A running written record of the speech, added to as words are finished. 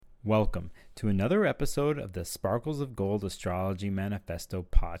Welcome to another episode of the Sparkles of Gold Astrology Manifesto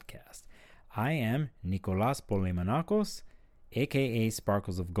podcast. I am Nicolas Polemanakos, aka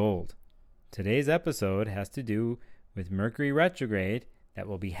Sparkles of Gold. Today's episode has to do with Mercury retrograde that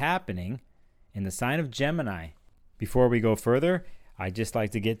will be happening in the sign of Gemini. Before we go further, I'd just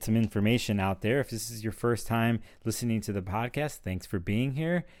like to get some information out there. If this is your first time listening to the podcast, thanks for being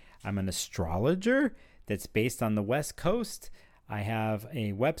here. I'm an astrologer that's based on the West Coast. I have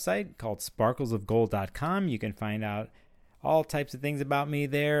a website called sparklesofgold.com. You can find out all types of things about me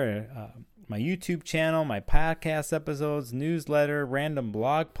there. My YouTube channel, my podcast episodes, newsletter, random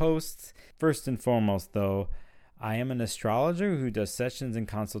blog posts. First and foremost, though, I am an astrologer who does sessions and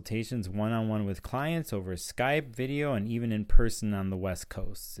consultations one-on-one with clients over Skype, video, and even in person on the West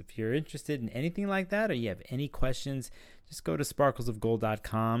Coast. If you're interested in anything like that or you have any questions, just go to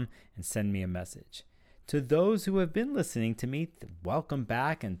sparklesofgold.com and send me a message. To those who have been listening to me, welcome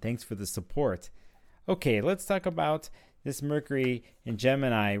back and thanks for the support. Okay, let's talk about this Mercury in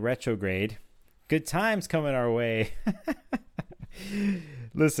Gemini retrograde. Good times coming our way.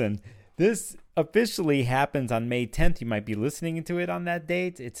 Listen, this officially happens on May 10th. You might be listening to it on that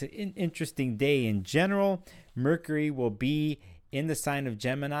date. It's an interesting day in general. Mercury will be in the sign of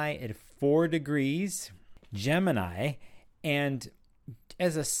Gemini at 4 degrees Gemini. And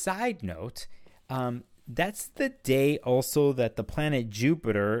as a side note, that's the day also that the planet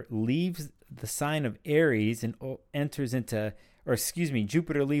Jupiter leaves the sign of Aries and enters into,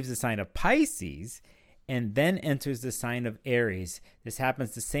 Jupiter leaves the sign of Pisces and then enters the sign of Aries. This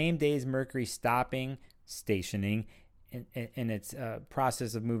happens the same day as Mercury stationing in its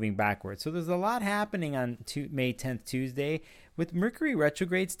process of moving backwards. So there's a lot happening on May 10th, Tuesday. With Mercury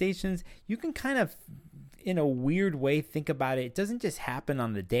retrograde stations, you can kind of, in a weird way, think about it. It doesn't just happen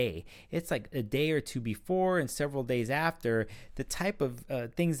on the day. It's like a day or two before and several days after. The type of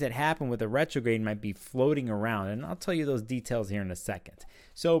things that happen with a retrograde might be floating around. And I'll tell you those details here in a second.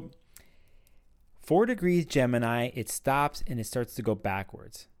 So 4 degrees Gemini, it stops and it starts to go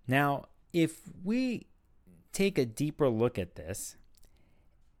backwards. Now, if we take a deeper look at this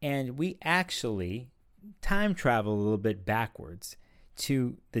and we actually time travel a little bit backwards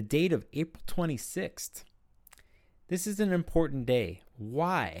to the date of April 26th, this is an important day.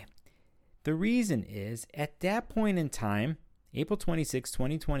 Why? The reason is, at that point in time, April 26,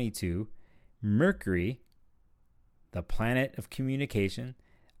 2022, Mercury, the planet of communication,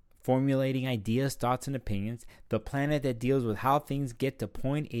 formulating ideas, thoughts, and opinions, the planet that deals with how things get to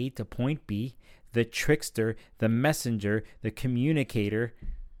point A to point B, the trickster, the messenger, the communicator.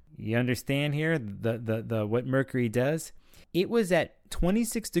 You understand here the what Mercury does? It was at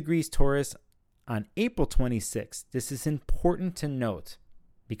 26 degrees Taurus on April 26th. This is important to note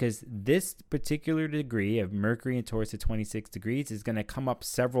because this particular degree of Mercury in Taurus at 26 degrees is going to come up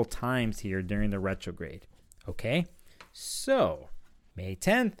several times here during the retrograde. Okay? So, May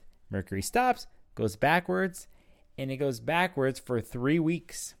 10th, Mercury stops, goes backwards, and it goes backwards for 3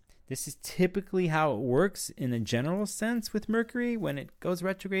 weeks. This is typically how it works in a general sense with Mercury. When it goes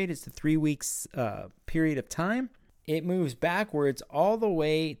retrograde, it's a 3 weeks period of time. It moves backwards all the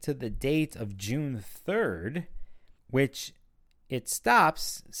way to the date of June 3rd, which it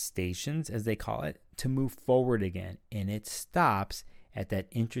stops, stations as they call it, to move forward again. And it stops at that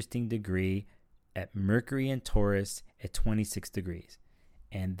interesting degree at Mercury in Taurus at 26 degrees.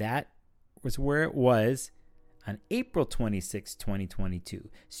 And that was where it was on April 26, 2022.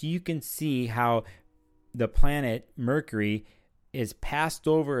 So you can see how the planet Mercury is passed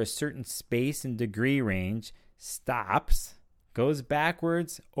over a certain space and degree range, stops, goes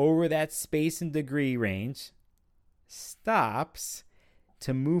backwards over that space and degree range, stops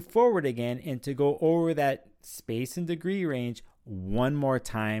to move forward again and to go over that space and degree range one more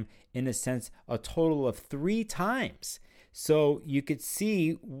time, in a sense, a total of 3 times. So you could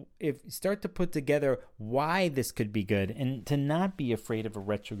see, start to put together why this could be good and to not be afraid of a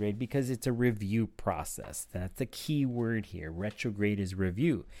retrograde because it's a review process. That's the key word here. Retrograde is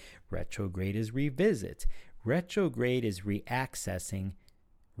review. Retrograde is revisit. Retrograde is reaccessing,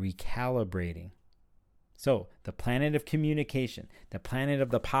 recalibrating. So the planet of communication, the planet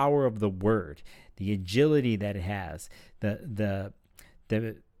of the power of the word, the agility that it has, the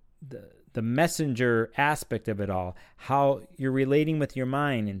messenger aspect of it all, how you're relating with your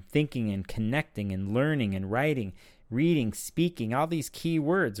mind and thinking and connecting and learning and writing, reading, speaking, all these key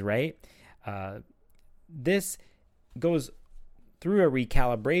words, right? This goes through a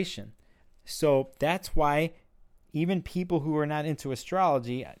recalibration. So that's why even people who are not into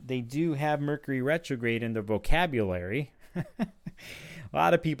astrology, they do have Mercury retrograde in their vocabulary. A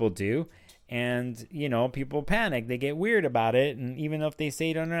lot of people do. And, people panic. They get weird about it. And even if they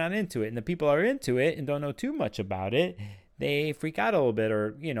say they're not into it, and the people are into it and don't know too much about it, they freak out a little bit,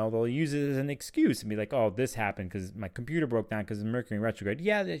 or, they'll use it as an excuse and be like, oh, this happened because my computer broke down because of Mercury retrograde.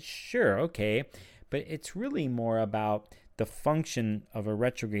 Yeah, that's sure. Okay. But it's really more about the function of a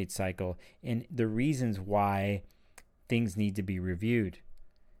retrograde cycle and the reasons why things need to be reviewed.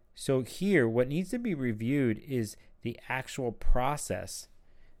 So here, what needs to be reviewed is the actual process,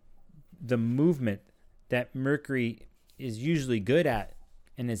 the movement that Mercury is usually good at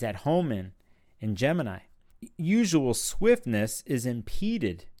and is at home in Gemini. Usual swiftness is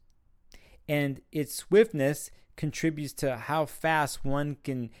impeded, and its swiftness contributes to how fast one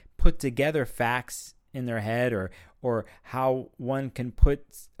can put together facts in their head, or how one can put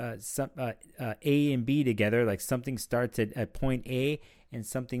A and B together, like something starts at point A and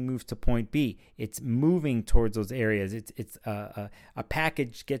something moves to point B. It's moving towards those areas. It's a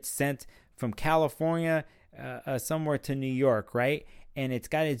package gets sent from California somewhere to New York, right? And it's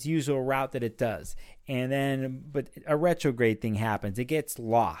got its usual route that it does. But a retrograde thing happens. It gets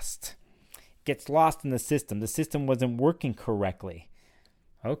lost. It gets lost in the system. The system wasn't working correctly.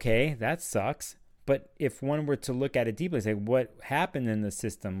 Okay, that sucks. But if one were to look at it deeply, say, what happened in the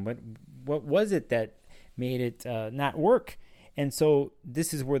system? What was it that made it not work? And so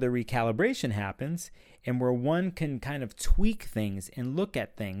this is where the recalibration happens, and where one can kind of tweak things and look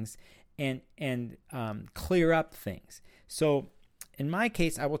at things and clear up things. So in my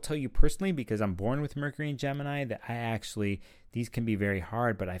case, I will tell you personally, because I'm born with Mercury in Gemini, that these can be very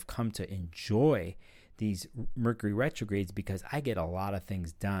hard, but I've come to enjoy these Mercury retrogrades because I get a lot of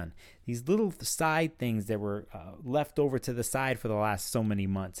things done. These little side things that were left over to the side for the last so many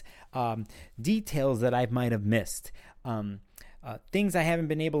months, details that I might have missed, things I haven't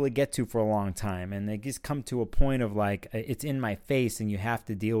been able to get to for a long time, and they just come to a point of like it's in my face and you have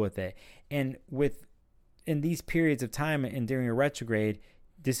to deal with it. And in these periods of time and during a retrograde,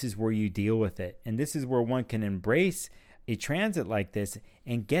 this is where you deal with it, and this is where one can embrace a transit like this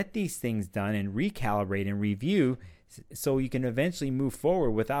and get these things done and recalibrate and review, so you can eventually move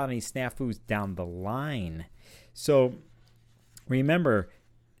forward without any snafus down the line. So remember,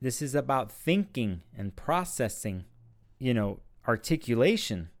 this is about thinking and processing,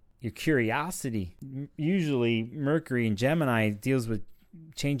 articulation, your curiosity. Usually Mercury in Gemini deals with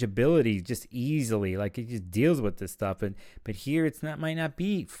changeability just easily, like it just deals with this stuff, but here might not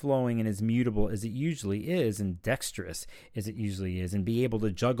be flowing and as mutable as it usually is, and dexterous as it usually is, and be able to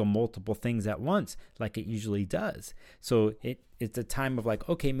juggle multiple things at once like it usually does. So it's a time of like,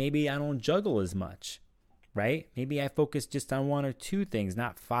 okay, maybe I don't juggle as much, right? Maybe I focus just on one or two things,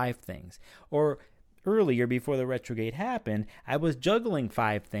 not 5 things. Or earlier, before the retrograde happened, I was juggling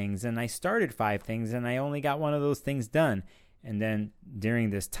 5 things, and I started 5 things, and I only got one of those things done. And then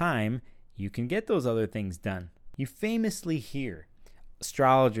during this time, you can get those other things done. You famously hear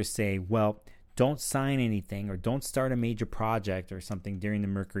astrologers say, well, don't sign anything or don't start a major project or something during the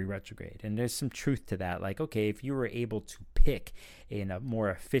Mercury retrograde. And there's some truth to that. Like, okay, if you were able to pick a more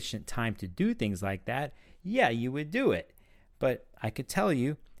efficient time to do things like that, yeah, you would do it. But I could tell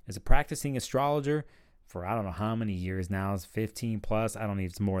you, as a practicing astrologer for I don't know how many years now, it's 15 plus, I don't know if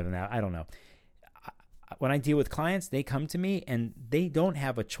it's more than that, I don't know. When I deal with clients, they come to me and they don't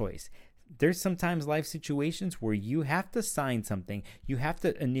have a choice. There's sometimes life situations where you have to sign something. You have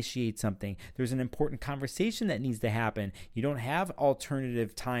to initiate something. There's an important conversation that needs to happen. You don't have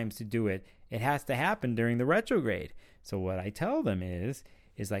alternative times to do it. It has to happen during the retrograde. So what I tell them is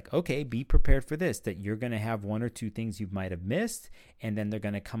like, okay, be prepared for this, that you're going to have 1 or 2 things you might have missed, and then they're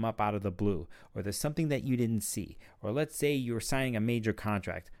going to come up out of the blue, or there's something that you didn't see. Or let's say you're signing a major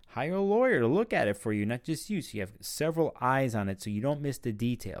contract. Hire a lawyer to look at it for you, not just you, so you have several eyes on it so you don't miss the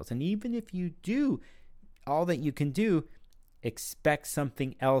details. And even if you do all that you can do, expect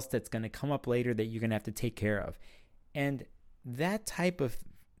something else that's going to come up later that you're going to have to take care of. And that type of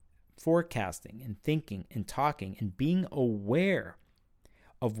forecasting and thinking and talking and being aware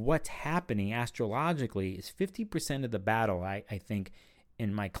of what's happening astrologically is 50% of the battle, I think,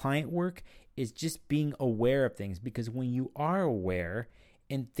 in my client work, is just being aware of things. Because when you are aware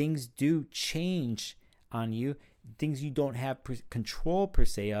and things do change on you, things you don't have control per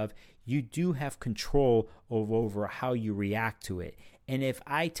se of, you do have control over how you react to it. And if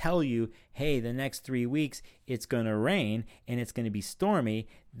I tell you, hey, the next 3 weeks it's going to rain and it's going to be stormy,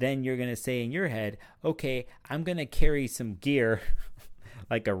 then you're going to say in your head, okay, I'm going to carry some gear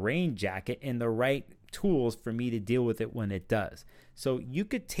like a rain jacket and the right tools for me to deal with it when it does. So you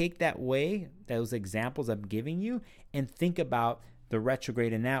could take that way, those examples I'm giving you, and think about the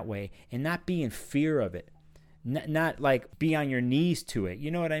retrograde in that way and not be in fear of it. not like be on your knees to it.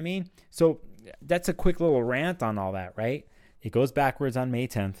 You know what I mean? So that's a quick little rant on all that, right? It goes backwards on May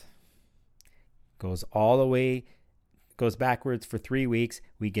 10th, goes all the way, goes backwards for 3 weeks.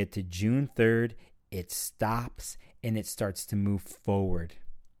 We get to June 3rd. It stops and it starts to move forward.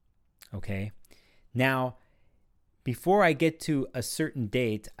 Okay. Now, before I get to a certain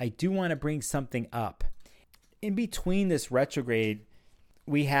date, I do want to bring something up. In between this retrograde,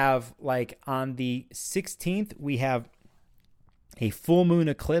 we have like on the 16th, we have a full moon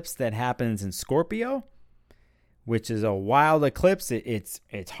eclipse that happens in Scorpio, which is a wild eclipse. It's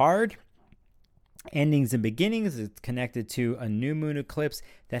hard. Endings and beginnings. It's connected to a new moon eclipse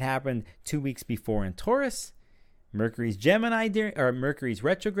that happened 2 weeks before in Taurus. Mercury's Gemini Mercury's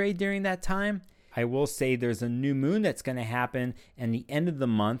retrograde during that time. I will say there's a new moon that's going to happen in the end of the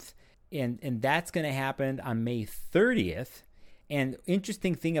month, and that's going to happen on May 30th. And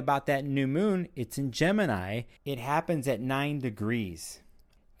interesting thing about that new moon, it's in Gemini. It happens at 9 degrees.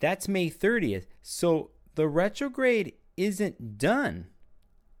 That's May 30th. So the retrograde isn't done,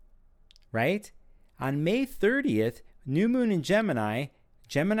 right? On May 30th, new moon in Gemini.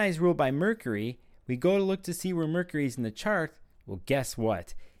 Gemini is ruled by Mercury. We go to look to see where Mercury is in the chart. Well, guess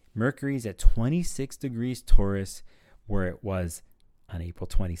what? Mercury's at 26 degrees Taurus, where it was on April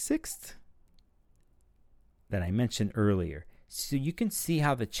 26th that I mentioned earlier. So you can see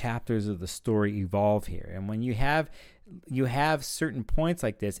how the chapters of the story evolve here. And when you have certain points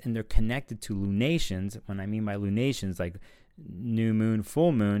like this, and they're connected to lunations, when I mean by lunations, like new moon,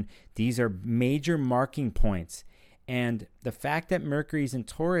 full moon, these are major marking points. And the fact that Mercury's in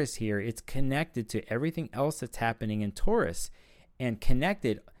Taurus here, it's connected to everything else that's happening in Taurus. And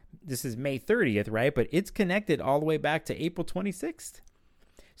connected, this is May 30th, right? But it's connected all the way back to April 26th.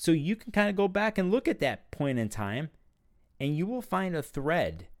 So you can kind of go back and look at that point in time, and you will find a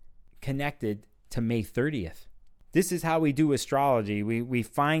thread connected to May 30th. This is how we do astrology. We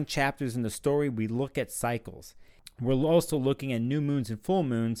find chapters in the story. We look at cycles. We're also looking at new moons and full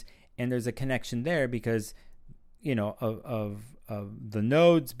moons, and there's a connection there because, you know, of the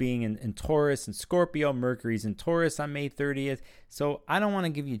nodes being in Taurus and Scorpio. Mercury's in Taurus on May 30th. So I don't want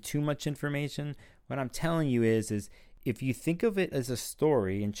to give you too much information. What I'm telling you is if you think of it as a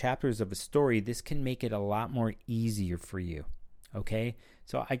story and chapters of a story, this can make it a lot more easier for you. Okay?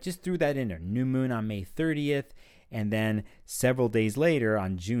 So I just threw that in there. New moon on May 30th. And then several days later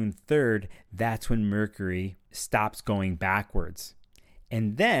on June 3rd, that's when Mercury stops going backwards.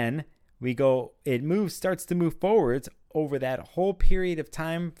 And then starts to move forwards over that whole period of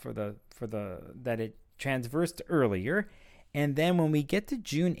time for the that it transversed earlier. And then when we get to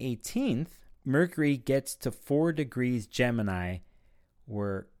June 18th, Mercury gets to 4 degrees Gemini,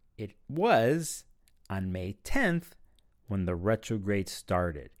 where it was on May 10th when the retrograde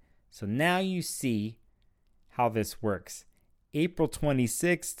started. So now you see how this works. April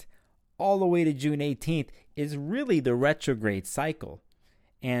 26th all the way to June 18th is really the retrograde cycle.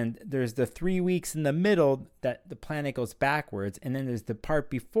 And there's the 3 weeks in the middle that the planet goes backwards. And then there's the part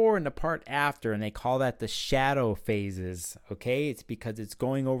before and the part after. And they call that the shadow phases. Okay? It's because it's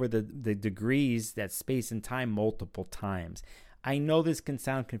going over the degrees, that space and time, multiple times. I know this can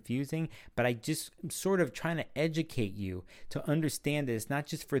sound confusing, but I'm sort of trying to educate you to understand that it's not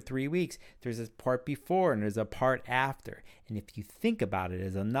just for 3 weeks. There's a part before and there's a part after. And if you think about it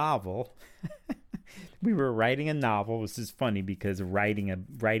as a novel, we were writing a novel. This is funny because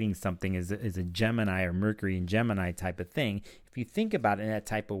writing something is a Gemini or Mercury and Gemini type of thing. If you think about it in that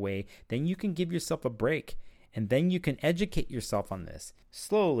type of way, then you can give yourself a break. And then you can educate yourself on this.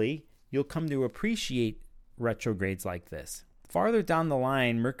 Slowly, you'll come to appreciate retrogrades like this. Farther down the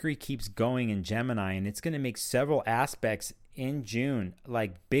line, Mercury keeps going in Gemini, and it's going to make several aspects in June,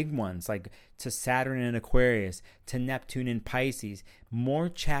 like big ones, like to Saturn in Aquarius, to Neptune in Pisces. More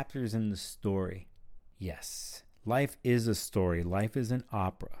chapters in the story. Yes, life is a story. Life is an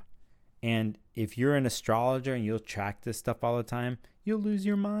opera. And if you're an astrologer and you'll track this stuff all the time, you'll lose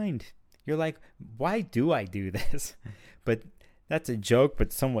your mind. You're like, why do I do this? But that's a joke,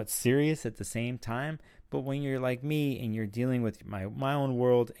 but somewhat serious at the same time. But when you're like me and you're dealing with my own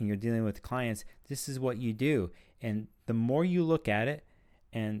world and you're dealing with clients, this is what you do. And the more you look at it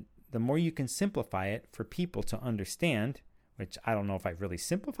and the more you can simplify it for people to understand, which I don't know if I've really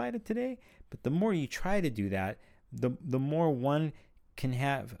simplified it today, but the more you try to do that, the more one can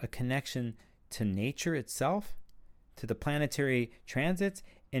have a connection to nature itself, to the planetary transits,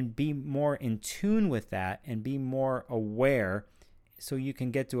 and be more in tune with that and be more aware so you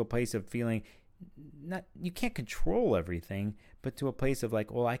can get to a place of feeling you can't control everything, but to a place of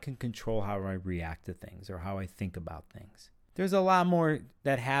like, well, I can control how I react to things or how I think about things. There's a lot more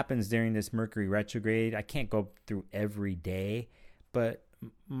that happens during this Mercury retrograde. I can't go through every day, but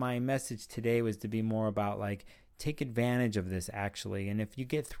my message today was to be more about like, take advantage of this actually. And if you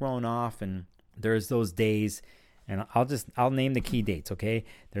get thrown off, and there's those days, and I'll name the key dates, okay?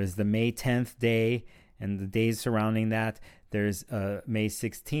 There's the May 10th day and the days surrounding that. There's May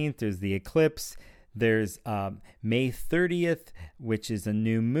 16th, there's the eclipse. There's May 30th, which is a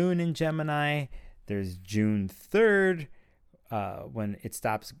new moon in Gemini. There's June 3rd, when it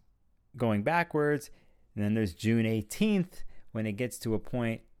stops going backwards. And then there's June 18th, when it gets to a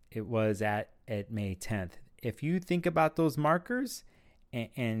point it was at May 10th. If you think about those markers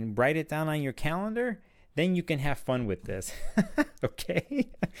and write it down on your calendar, then you can have fun with this.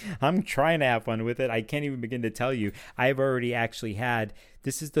 Okay? I'm trying to have fun with it. I can't even begin to tell you. I've already actually had,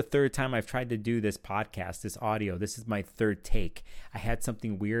 this is the third time I've tried to do this podcast, this audio. This is my third take. I had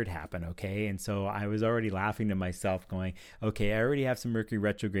something weird happen, okay? And so I was already laughing to myself going, okay, I already have some Mercury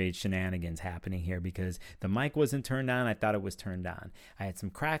retrograde shenanigans happening here because the mic wasn't turned on. I thought it was turned on. I had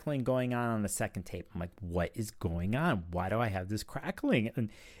some crackling going on the second tape. I'm like, what is going on? Why do I have this crackling?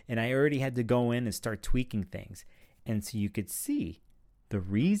 And I already had to go in and start tweaking things. And so you could see the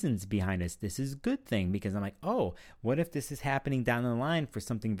reasons behind this. This is a good thing because I'm like, oh, what if this is happening down the line for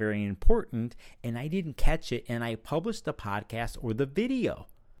something very important and I didn't catch it and I published the podcast or the video?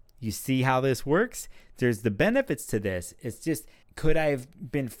 You see how this works? There's the benefits to this. It's just, could I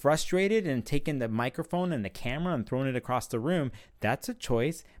have been frustrated and taken the microphone and the camera and thrown it across the room? That's a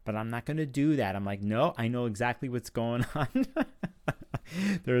choice, but I'm not going to do that. I'm like, no, I know exactly what's going on.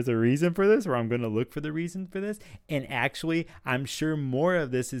 There's a reason for this, or I'm going to look for the reason for this. And actually, I'm sure more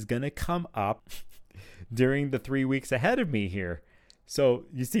of this is going to come up during the 3 weeks ahead of me here. So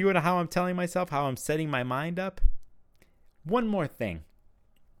you see how I'm telling myself, how I'm setting my mind up? One more thing.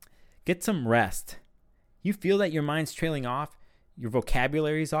 Get some rest. You feel that your mind's trailing off, your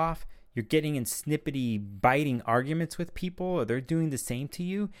vocabulary's off, you're getting in snippety, biting arguments with people, or they're doing the same to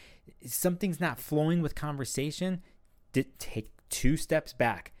you. Something's not flowing with conversation. Take 2 steps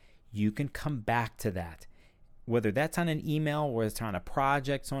back. You can come back to that. Whether that's on an email or it's on a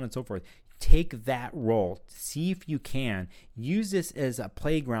project, so on and so forth. Take that role. See if you can. Use this as a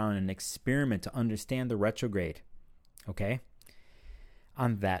playground and an experiment to understand the retrograde. Okay?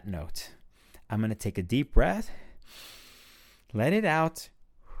 On that note, I'm going to take a deep breath, let it out,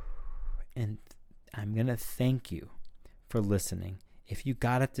 and I'm going to thank you for listening. If you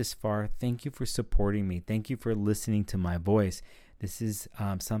got it this far, thank you for supporting me. Thank you for listening to my voice. This is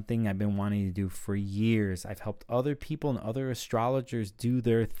something I've been wanting to do for years. I've helped other people and other astrologers do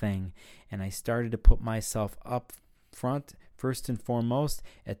their thing, and I started to put myself up front, first and foremost,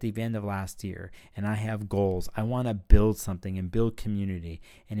 at the end of last year. And I have goals. I want to build something and build community.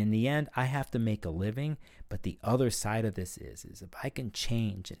 And in the end, I have to make a living. But the other side of this is if I can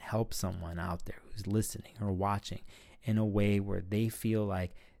change and help someone out there who's listening or watching in a way where they feel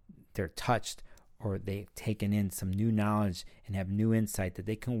like they're touched or they've taken in some new knowledge and have new insight that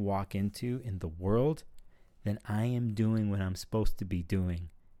they can walk into in the world, then I am doing what I'm supposed to be doing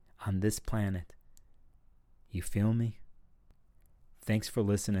on this planet. You feel me? Thanks for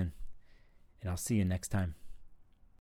listening, and I'll see you next time.